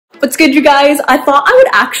What's good, you guys? I thought I would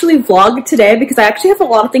actually vlog today because I actually have a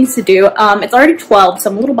lot of things to do. It's already 12,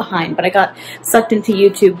 so I'm a little behind, but I got sucked into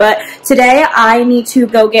YouTube. But today I need to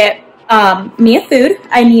go get Mia food.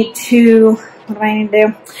 I need to, what do I need to do?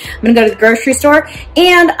 I'm gonna go to the grocery store,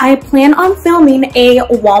 and I plan on filming a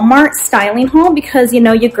Walmart styling haul because, you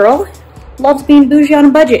know, your girl loves being bougie on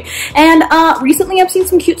a budget. And recently I've seen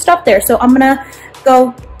some cute stuff there, so I'm gonna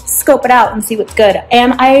go scope it out and see what's good.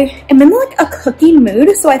 And I am in like a cooking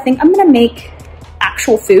mood, so I think I'm gonna make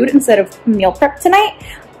actual food instead of meal prep tonight.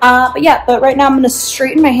 But right now I'm gonna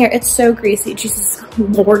straighten my hair. It's so greasy. Jesus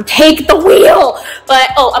Lord, take the wheel. But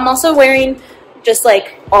oh, I'm also wearing just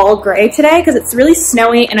like all gray today because it's really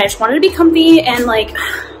snowy and I just wanted to be comfy. And like,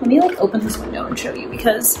 let me like open this window and show you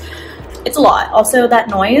because it's a lot. Also, that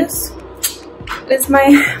noise is my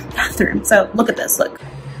bathroom. So look at this, look.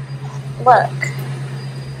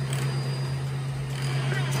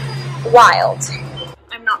 Wild.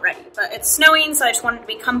 I'm not ready, but it's snowing, so I just wanted to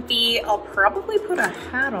be comfy. I'll probably put a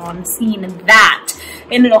hat on seeing that,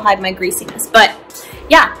 and it'll hide my greasiness. But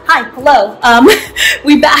yeah, hi, hello.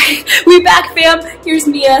 We back, fam. Here's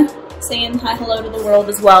Mia saying hi, hello to the world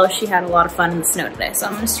as well. She had a lot of fun in the snow today, so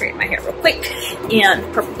I'm gonna straighten my hair real quick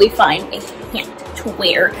and probably find a hat to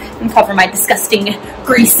wear and cover my disgusting,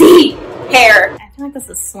 greasy hair. I feel like this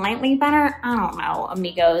is slightly better. I don't know,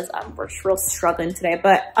 amigos. We're real struggling today,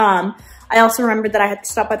 but I also remembered that I had to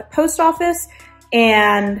stop by the post office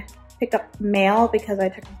and pick up mail because I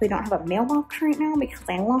technically don't have a mailbox right now because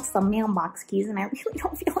I lost the mailbox keys and I really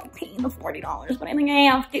don't feel like paying the $40, but I think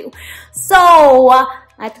I have to. So I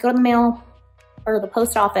have to go to the mail or the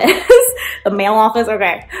post office. The mail office,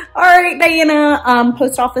 okay. All right, Diana,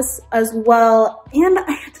 post office as well. And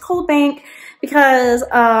I had to call the bank because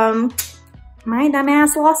my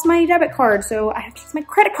dumbass lost my debit card, so I have to use my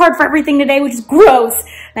credit card for everything today, which is gross.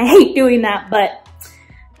 And I hate doing that, but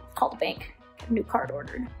call the bank, get a new card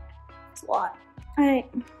ordered. It's a lot.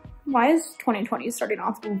 Why is 2020 starting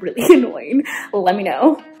off really annoying? Let me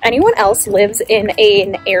know. Anyone else lives in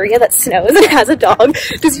an area that snows and has a dog?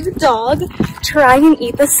 Does your dog try and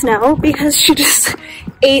eat the snow? Because she just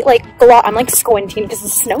ate like a lot. I'm like squinting because the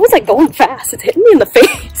snow is like going fast. It's hitting me in the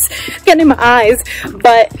face, getting in my eyes.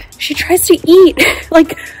 But she tries to eat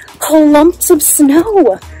like clumps of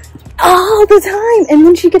snow all the time, and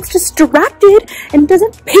then she gets distracted and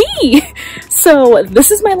doesn't pee. So this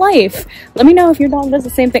is my life. Let me know if your dog does the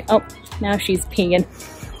same thing. Oh, now she's peeing.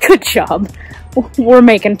 Good job. We're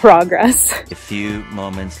making progress. A few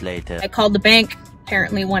moments later. I called the bank.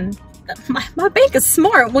 Apparently my bank is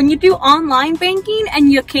smart. When you do online banking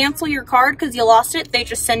and you cancel your card because you lost it, they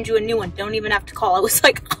just send you a new one. Don't even have to call. I was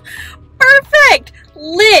like, perfect,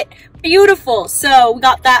 lit, beautiful. So we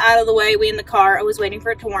got that out of the way. We in the car. I was waiting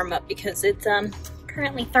for it to warm up because it's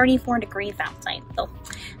currently 34 degrees outside. So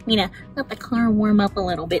I'm gonna let the car warm up a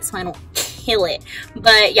little bit so I don't kill it.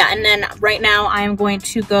 But yeah, and then right now I am going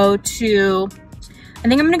to go to, I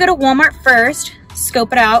think I'm gonna go to Walmart first,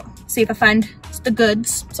 scope it out, see if I find the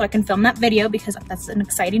goods so I can film that video because that's an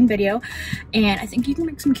exciting video. And I think you can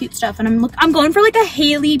make some cute stuff. And I'm going for like a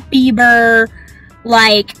Hailey Bieber,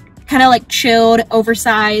 like kind of like chilled,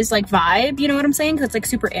 oversized like vibe, you know what I'm saying? Because it's like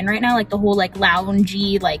super in right now, like the whole like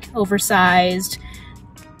loungy, like oversized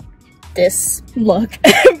this look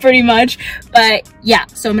pretty much. But yeah,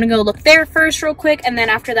 so I'm gonna go look there first real quick, and then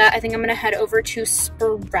after that I think I'm gonna head over to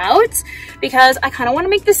Sprouts because I kind of want to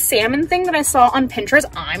make this salmon thing that I saw on Pinterest.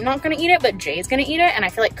 I'm not gonna eat it, but Jay's gonna eat it, and I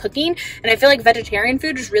feel like cooking, and I feel like vegetarian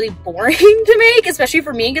food is really boring to make, especially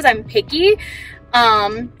for me because I'm picky.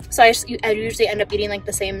 So I usually end up eating like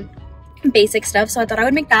the same basic stuff, so I thought I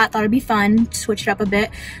would make that. Thought it'd be fun, switch it up a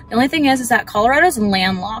bit. The only thing is that Colorado's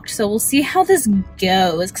landlocked, so we'll see how this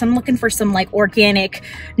goes because I'm looking for some like organic,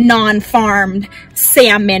 non-farmed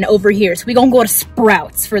salmon over here. So we gonna go to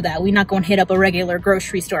Sprouts for that. We not gonna hit up a regular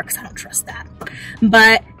grocery store because I don't trust that.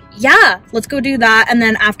 But yeah, let's go do that. And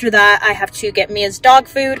then after that I have to get Mia's dog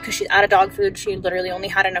food because she's out of dog food. She literally only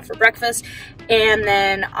had enough for breakfast. And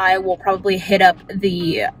then I will probably hit up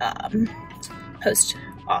the post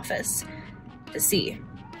office to see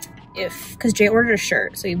if, because Jay ordered a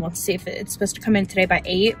shirt, so he wants to see if it's supposed to come in today by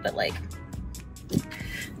 8, but like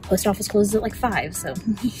post office closes at like 5, so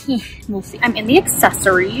we'll see. I'm in the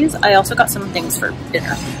accessories. I also got some things for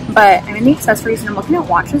dinner, but I'm in the accessories and I'm looking at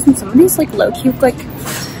watches, and some of these like low-key like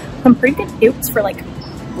some pretty good dupes for like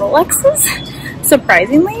Rolexes,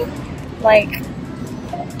 surprisingly. Like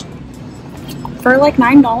for like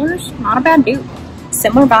 $9, not a bad dupe.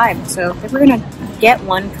 Similar vibe, so I think we're gonna get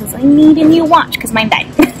one because I need a new watch because mine died.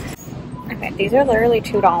 Okay, these are literally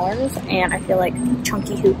 $2, and I feel like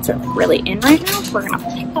chunky hoops are really in right now, so we're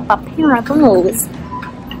gonna pick up a pair of those.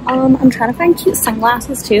 I'm trying to find cute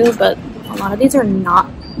sunglasses too, but a lot of these are not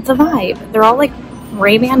the vibe. They're all like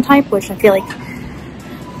Ray-Ban type, which I feel like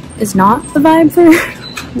is not the vibe for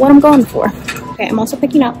what I'm going for. Okay, I'm also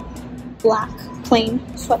picking up black plain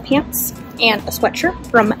sweatpants and a sweatshirt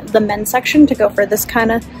from the men's section to go for this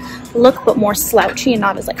kind of look, but more slouchy and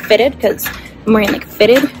not as like fitted, because I'm wearing like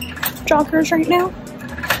fitted joggers right now.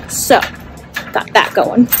 So got that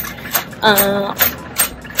going.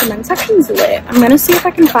 The men's section's lit. I'm gonna see if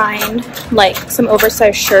I can find like some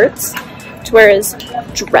oversized shirts to wear as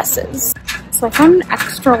dresses. So I found an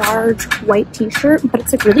extra large white t-shirt, but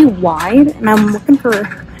it's like really wide, and I'm looking for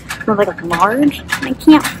more like a large, and I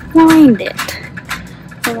can't find it.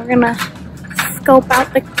 So we're gonna scope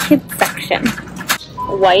out the kids section.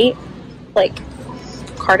 White like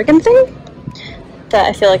cardigan thing that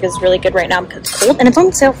I feel like is really good right now because it's cold, and it's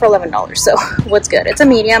on sale for $11, so what's good? It's a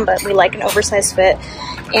medium, but we like an oversized fit.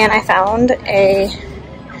 And I found a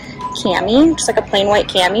cami, just like a plain white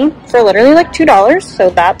cami, for literally like $2, so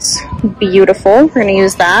that's beautiful. We're gonna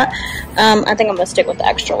use that. I think I'm gonna stick with the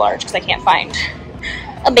extra large because I can't find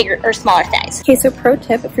a bigger or smaller size. Okay, so pro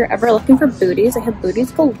tip, if you're ever looking for booties, I have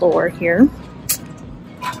booties galore here.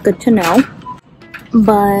 Good to know.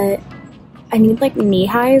 But I need like knee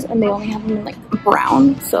highs, and they only have them in like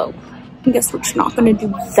brown, so I guess we're just not gonna do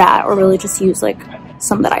that, or really just use like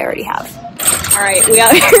some that I already have. All right, we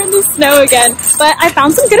out here in the snow again, but I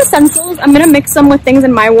found some good essentials. I'm gonna mix them with things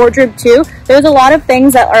in my wardrobe too. There's a lot of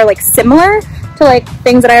things that are like similar to like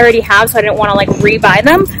things that I already have, so I didn't want to like rebuy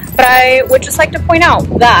them, but I would just like to point out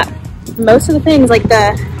that most of the things, like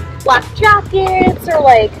the black jackets or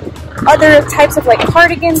like other types of like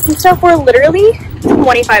cardigans and stuff, were literally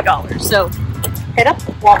 $25. So hit up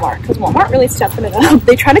Walmart, because Walmart really stepping it up.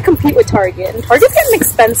 They try to compete with Target, and Target's getting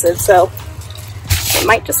expensive, so they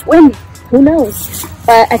might just win. Who knows?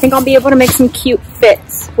 But I think I'll be able to make some cute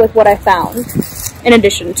fits with what I found, in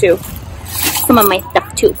addition to some of my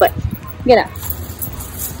stuff too. But you know,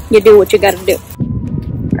 you do what you gotta do.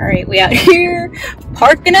 All right, we out here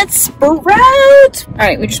parking at Sprout. All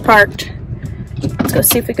right, we just parked. Let's go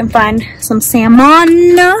see if we can find some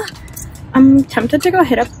salmon. I'm tempted to go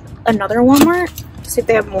hit up another Walmart to see if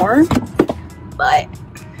they have more, but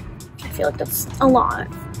I feel like that's a lot.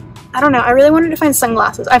 I don't know. I really wanted to find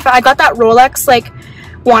sunglasses. I got that Rolex like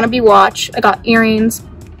wannabe watch. I got earrings.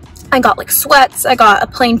 I got like sweats. I got a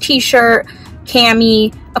plain t-shirt,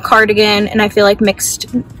 cami, a cardigan, and I feel like mixed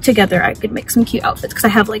together I could make some cute outfits, because I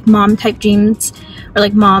have like mom type jeans or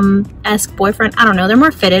like mom-esque boyfriend. I don't know. They're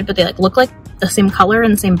more fitted, but they like look like the same color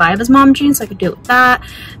and the same vibe as mom jeans, so I could do it with that.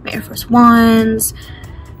 My Air Force Ones.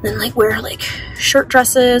 Then like wear like shirt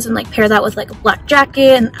dresses and like pair that with like a black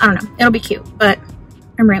jacket, and I don't know. It'll be cute, but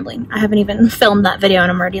I'm rambling. I haven't even filmed that video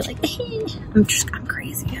and I'm already like, I'm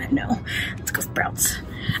crazy. I know. Let's go Sprouts.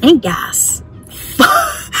 I need gas.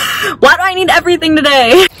 Why do I need everything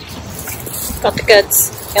today? Got the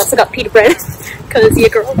goods. I also got pita bread because your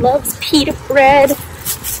girl loves pita bread.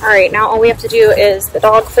 All right, now all we have to do is the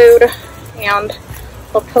dog food and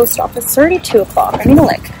the post office. It's already 2 o'clock. I need to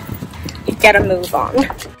like get a move on.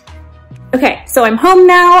 Okay, so I'm home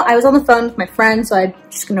now. I was on the phone with my friend, so I'm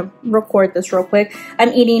just gonna record this real quick.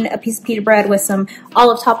 I'm eating a piece of pita bread with some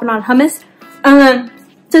olive tapenade hummus.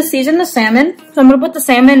 To season the salmon, so I'm gonna put the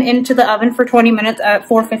salmon into the oven for 20 minutes at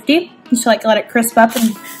 450, just to like let it crisp up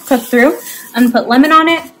and cook through. I'm gonna put lemon on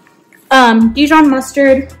it, Dijon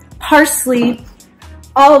mustard, parsley,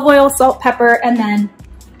 olive oil, salt, pepper, and then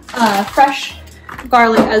fresh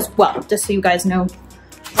garlic as well, just so you guys know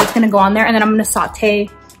what's gonna go on there. And then I'm gonna saute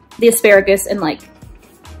the asparagus in like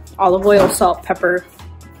olive oil, salt, pepper,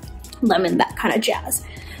 lemon, that kind of jazz.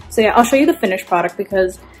 So yeah, I'll show you the finished product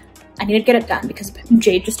because I need to get it done, because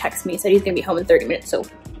Jade just texted me, said he's gonna be home in 30 minutes, so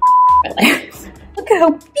my life. Look at how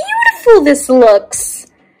beautiful this looks.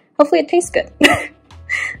 Hopefully it tastes good,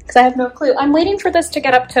 because I have no clue. I'm waiting for this to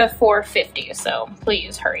get up to 450, so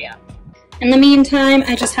please hurry up. In the meantime,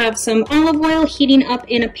 I just have some olive oil heating up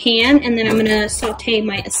in a pan, and then I'm gonna saute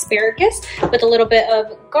my asparagus with a little bit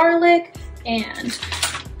of garlic and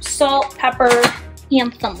salt, pepper,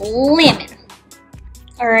 and some lemon.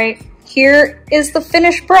 All right, here is the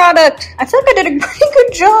finished product. I feel like I did a pretty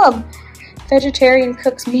good job. Vegetarian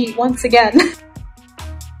cooks meat once again.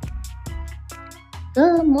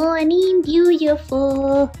 Good morning,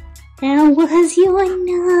 beautiful. How was your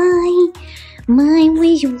night? Mine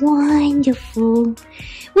was wonderful,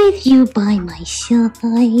 with you by my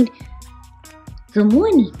side. Good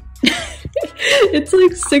morning. It's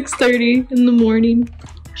like 6:30 in the morning.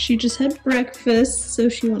 She just had breakfast, so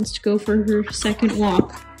she wants to go for her second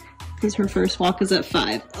walk, because her first walk is at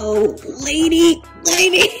 5. Oh, lady.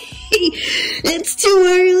 It's too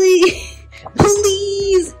early.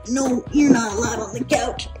 Please. No, you're not allowed on the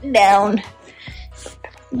couch. Down.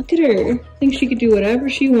 Look at her. I think she could do whatever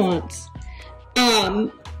she wants.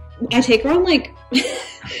 I take her on like,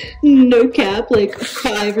 no cap, like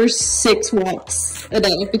 5 or 6 walks a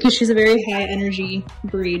day because she's a very high energy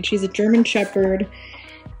breed. She's a German Shepherd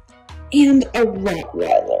and a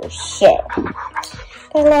Rottweiler, so got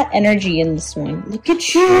a lot of energy in this one. Look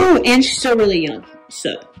at you! And she's still really young,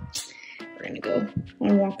 so we're gonna go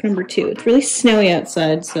on walk number 2. It's really snowy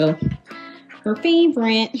outside, so her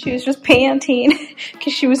favorite. She was just panting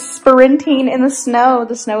because she was sprinting in the snow.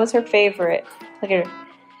 The snow was her favorite. Look at her.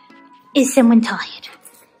 Is someone tired?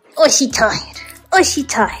 Oh, she tired. Oh, she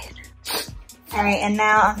tired. All right, and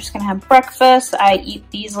now I'm just gonna have breakfast. I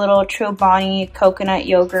eat these little Chobani coconut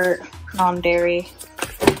yogurt, non-dairy,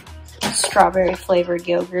 strawberry flavored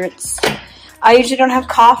yogurts. I usually don't have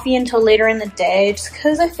coffee until later in the day just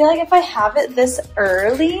because I feel like if I have it this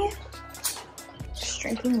early, just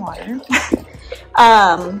drinking water,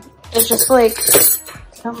 it's just like,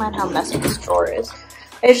 I don't mind how messy this drawer is.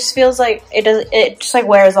 It just feels like it just like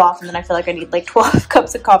wears off, and then I feel like I need like 12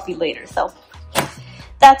 cups of coffee later. So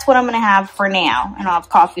that's what I'm gonna have for now, and I'll have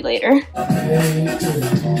coffee later.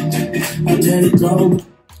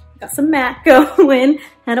 Got some Mac going.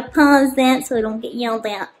 Had to pause that so I don't get yelled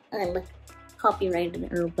at and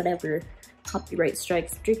copyrighted or whatever. Copyright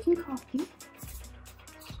strikes. Drinking coffee.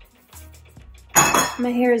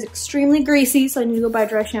 My hair is extremely greasy, so I need to go buy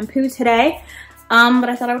dry shampoo today. But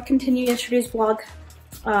I thought I would continue yesterday's vlog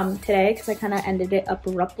today because I kind of ended it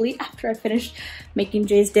abruptly after I finished making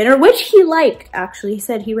Jay's dinner, which he liked, actually. He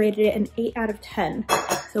said he rated it an 8 out of 10.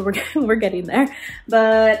 So we're getting there.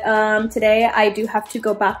 But today I do have to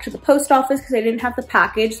go back to the post office because I didn't have the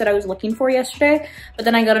package that I was looking for yesterday. But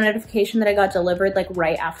then I got a notification that I got delivered like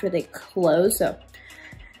right after they closed. So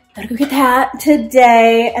gotta go get that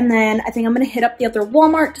today. And then I think I'm gonna hit up the other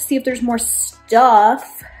Walmart to see if there's more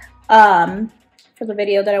stuff for the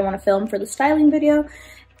video that I want to film for the styling video.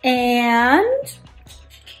 And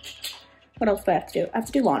what else do I have to do? I have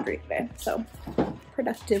to do laundry today. So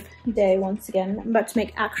productive day once again. I'm about to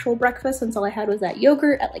make actual breakfast since all I had was that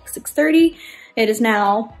yogurt at like 6:30. It is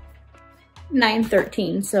now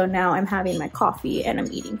 9:13. So now I'm having my coffee and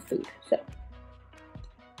I'm eating food. So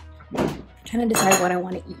I'm trying to decide what I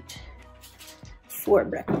want to eat for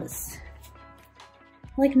breakfast.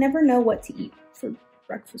 I like never know what to eat for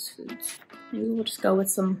breakfast foods. Maybe we'll just go with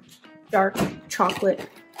some dark chocolate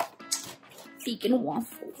vegan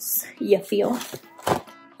waffles. You feel?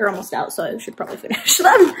 They're almost out, so I should probably finish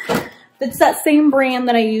them. It's that same brand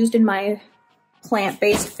that I used in my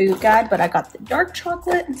plant-based food guide, but I got the dark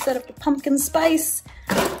chocolate instead of the pumpkin spice.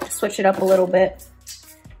 Switch it up a little bit.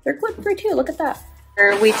 They're gluten-free too, look at that.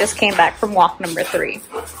 We just came back from walk number 3.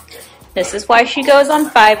 This is why she goes on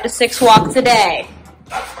 5 to 6 walks a day.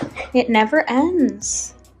 It never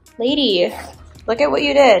ends. Lady, look at what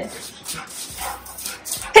you did.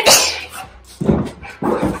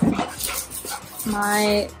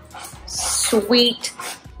 My sweet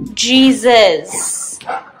Jesus.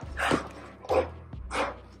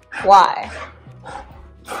 Why?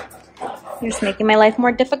 You're just making my life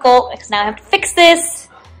more difficult because now I have to fix this.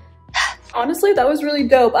 Honestly, that was really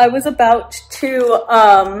dope. I was about to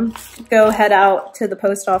go head out to the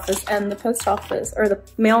post office, and the post office, or the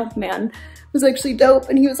mailman, was actually dope.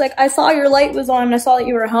 And he was like, I saw your light was on and I saw that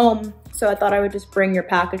you were home. So I thought I would just bring your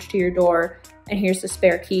package to your door, and here's the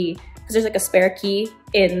spare key. Because there's like a spare key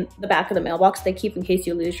in the back of the mailbox they keep in case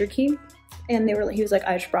you lose your key. And they were like, he was like,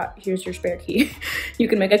 I just brought, here's your spare key. You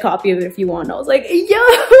can make a copy of it if you want. And I was like, yo,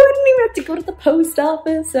 I didn't even have to go to the post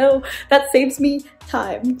office. So that saves me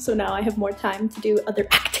time. So now I have more time to do other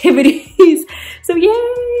activities. So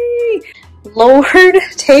yay! Lord,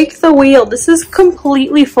 take the wheel. This is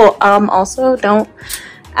completely full. Also, don't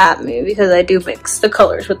at me because I do mix the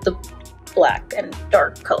colors with the black and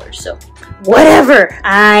dark colors. So whatever.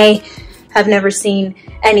 I have never seen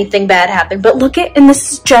anything bad happen. But look at, and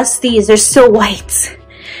this is just these. They're still white.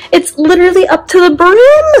 It's literally up to the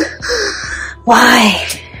brim. Why?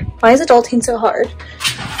 Why is adulting so hard?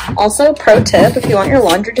 Also, pro tip, if you want your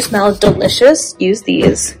laundry to smell delicious, use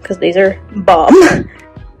these because these are bomb.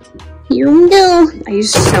 Here we go. I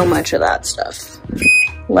use so much of that stuff.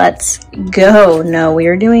 Let's go. No, we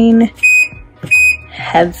are doing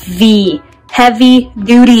heavy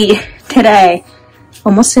duty today.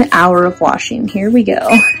 Almost an hour of washing. Here we go.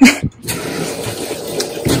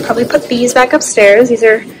 Probably put these back upstairs. These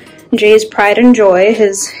are Jay's pride and joy,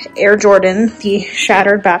 his Air Jordan, the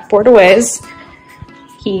shattered backboard aways.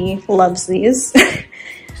 He loves these.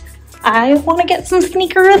 I want to get some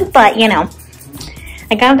sneakers, but you know.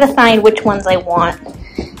 I gotta decide which ones I want,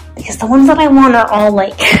 because the ones that I want are all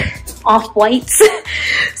like off-whites.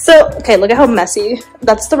 So, okay, look at how messy.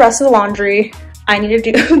 That's the rest of the laundry. I need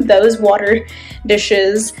to do those water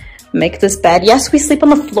dishes, make this bed. Yes, we sleep on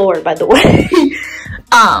the floor, by the way.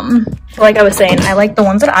 Like I was saying, I like the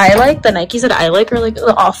ones that I like. The Nikes that I like are like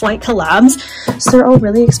the off-white collabs. So they're all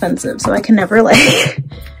really expensive, so I can never like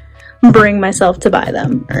bring myself to buy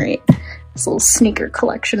them. All right, this little sneaker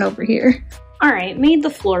collection over here. All right, made the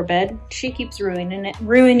floor bed. She keeps ruining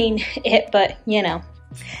it, but you know.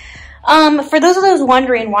 For those of those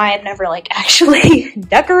wondering why I've never like actually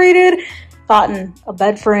decorated, gotten a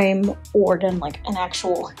bed frame, or done like an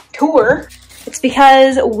actual tour, it's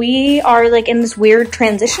because we are like in this weird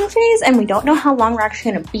transition phase and we don't know how long we're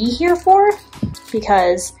actually gonna be here for,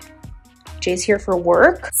 because Jay's here for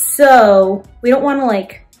work. So we don't wanna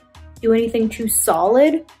like do anything too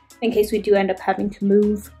solid in case we do end up having to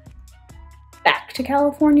move back to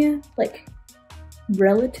California like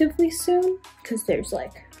relatively soon, because there's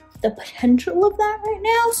like the potential of that right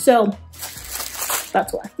now. So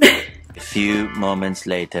that's why. A few moments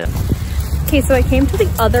later. Okay, so I came to the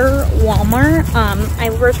other Walmart. I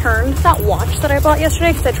returned that watch that I bought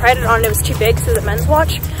yesterday because I tried it on and it was too big because it was a men's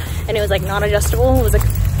watch and it was like not adjustable. It was like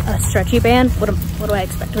a stretchy band. What do I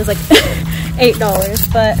expect? It was like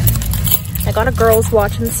 $8, but I got a girl's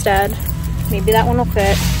watch instead. Maybe that one will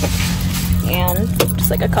fit. And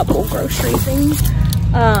just like a couple grocery things.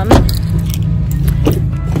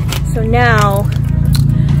 So now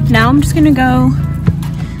I'm just gonna go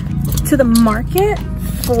to the market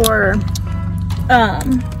for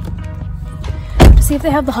to see if they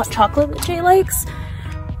have the hot chocolate that Jay likes,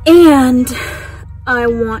 and I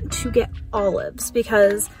want to get olives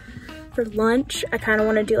because for lunch I kind of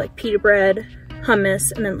want to do like pita bread,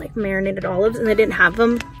 hummus, and then like marinated olives, and they didn't have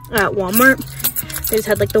them at Walmart. They just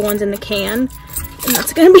had like the ones in the can, and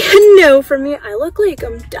that's gonna be a no for me. I look like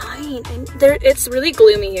I'm dying, and it's really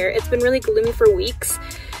gloomy here. It's been really gloomy for weeks,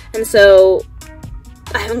 and so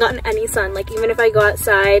I haven't gotten any sun. Like even if I go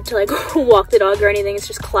outside to like walk the dog or anything, it's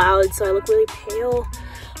just clouds, so I look really pale.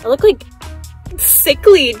 I look like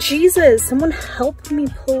sickly. Jesus, someone help me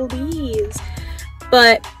please.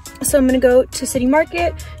 But so I'm gonna go to City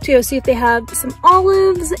Market to go see if they have some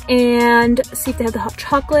olives and see if they have the hot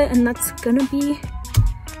chocolate, and that's gonna be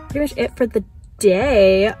pretty much it for the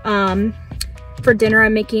day. For dinner I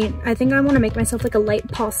think I want to make myself like a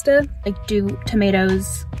light pasta, like do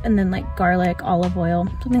tomatoes and then like garlic, olive oil,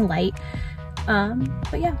 something light.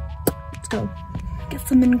 But yeah, let's go get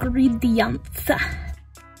some ingredients.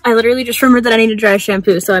 I literally just remembered that I need a dry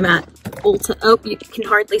shampoo, so I'm at Ulta. Oh, you can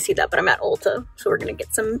hardly see that, but I'm at Ulta. So we're gonna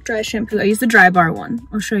get some dry shampoo. I use the Dry Bar one.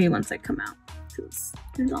 I'll show you once I come out, because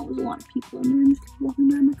there's always a lot of people in there. I'm just walking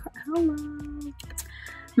by my car. Hello. I'm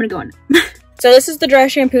gonna go in. So this is the dry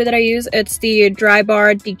shampoo that I use. It's the Dry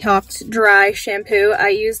Bar Detox Dry Shampoo. I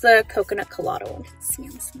use the Coconut Colada one. It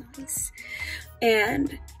smells nice.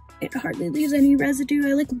 And it hardly leaves any residue.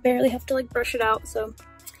 I like barely have to like brush it out, so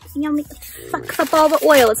you know, it sucks up all the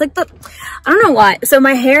oil. It's like I don't know why. So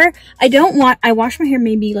my hair, I wash my hair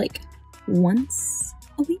maybe like once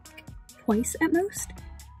a week, twice at most.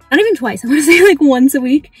 Not even twice, I wanna say like once a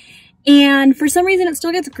week. And for some reason it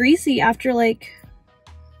still gets greasy after like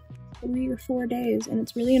 3 or 4 days, and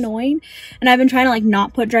it's really annoying. And I've been trying to like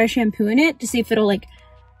not put dry shampoo in it to see if it'll like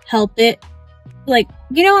help it, like,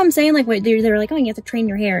 you know what I'm saying, like they're like, oh, you have to train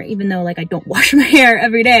your hair, even though like I don't wash my hair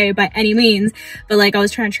every day by any means, but like I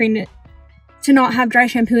was trying to train it to not have dry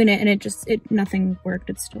shampoo in it, and nothing worked.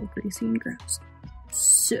 It's still greasy and gross.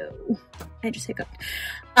 So I just hiccuped.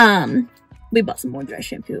 We bought some more dry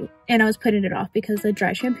shampoo, and I was putting it off because the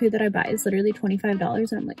dry shampoo that I buy is literally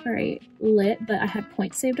 $25, and I'm like, all right, lit, but I had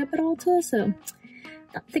points saved up at Ulta, so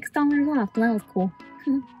got $6 off. That was cool.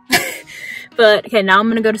 But okay, now I'm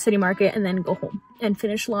gonna go to City Market and then go home and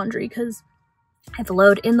finish laundry because I have a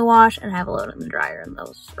load in the wash and I have a load in the dryer, and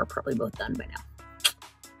those are probably both done by now.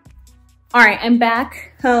 All right, I'm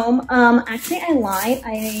back home. Actually, I lied.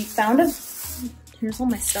 I found here's all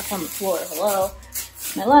my stuff on the floor. Hello,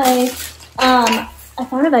 my life. I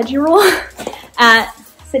found a veggie roll at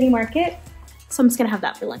City Market, so I'm just gonna have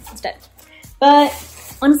that for lunch instead. But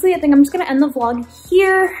honestly, I think I'm just gonna end the vlog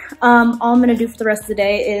here. All I'm gonna do for the rest of the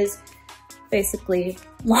day is basically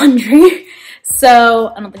laundry.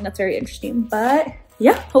 So I don't think that's very interesting, but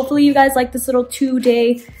yeah, hopefully you guys like this little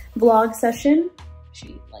 2-day vlog session.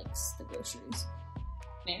 She likes the groceries,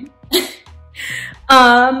 man.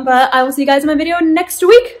 But I will see you guys in my video next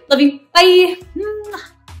week. Love you, bye.